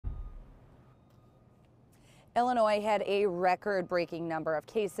Illinois had a record-breaking number of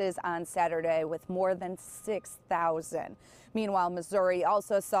cases on Saturday with more than 6,000. Meanwhile, Missouri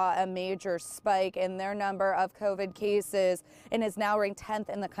also saw a major spike in their number of COVID cases and is now ranked 10th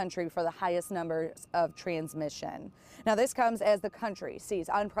in the country for the highest numbers of transmission. Now, this comes as the country sees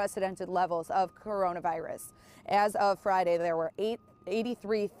unprecedented levels of coronavirus. As of Friday, there were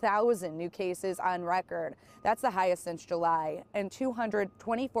 83,000 new cases on record. That's the highest since July, and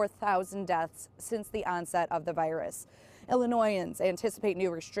 224,000 deaths since the onset of the virus. Illinoisans anticipate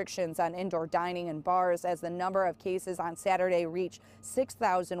new restrictions on indoor dining and bars as the number of cases on Saturday reached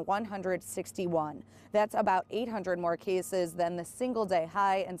 6,161. That's about 800 more cases than the single-day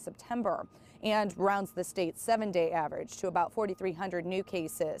high in September, and rounds the state's 7-day average to about 4,300 new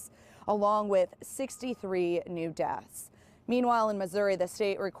cases, along with 63 new deaths. Meanwhile, in Missouri, the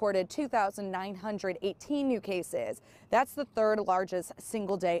state recorded 2,918 new cases. That's the third largest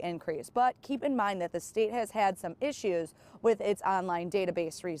single-day increase. But keep in mind that the state has had some issues with its online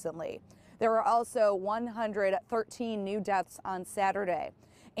database recently. There were also 113 new deaths on Saturday.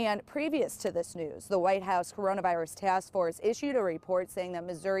 And previous to this news, the White House Coronavirus Task Force issued a report saying that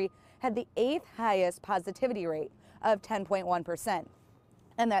Missouri had the 8th highest positivity rate of 10.1%.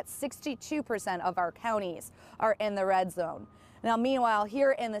 And that 62% of our counties are in the red zone. Now, meanwhile,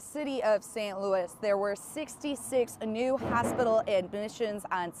 here in the city of St. Louis, there were 66 new hospital admissions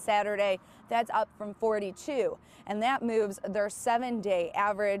on Saturday. That's up from 42, and that moves their 7-day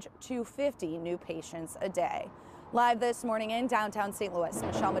average to 50 new patients a day. Live this morning in downtown St. Louis,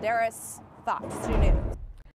 Michelle Medeiros, Fox 2 News.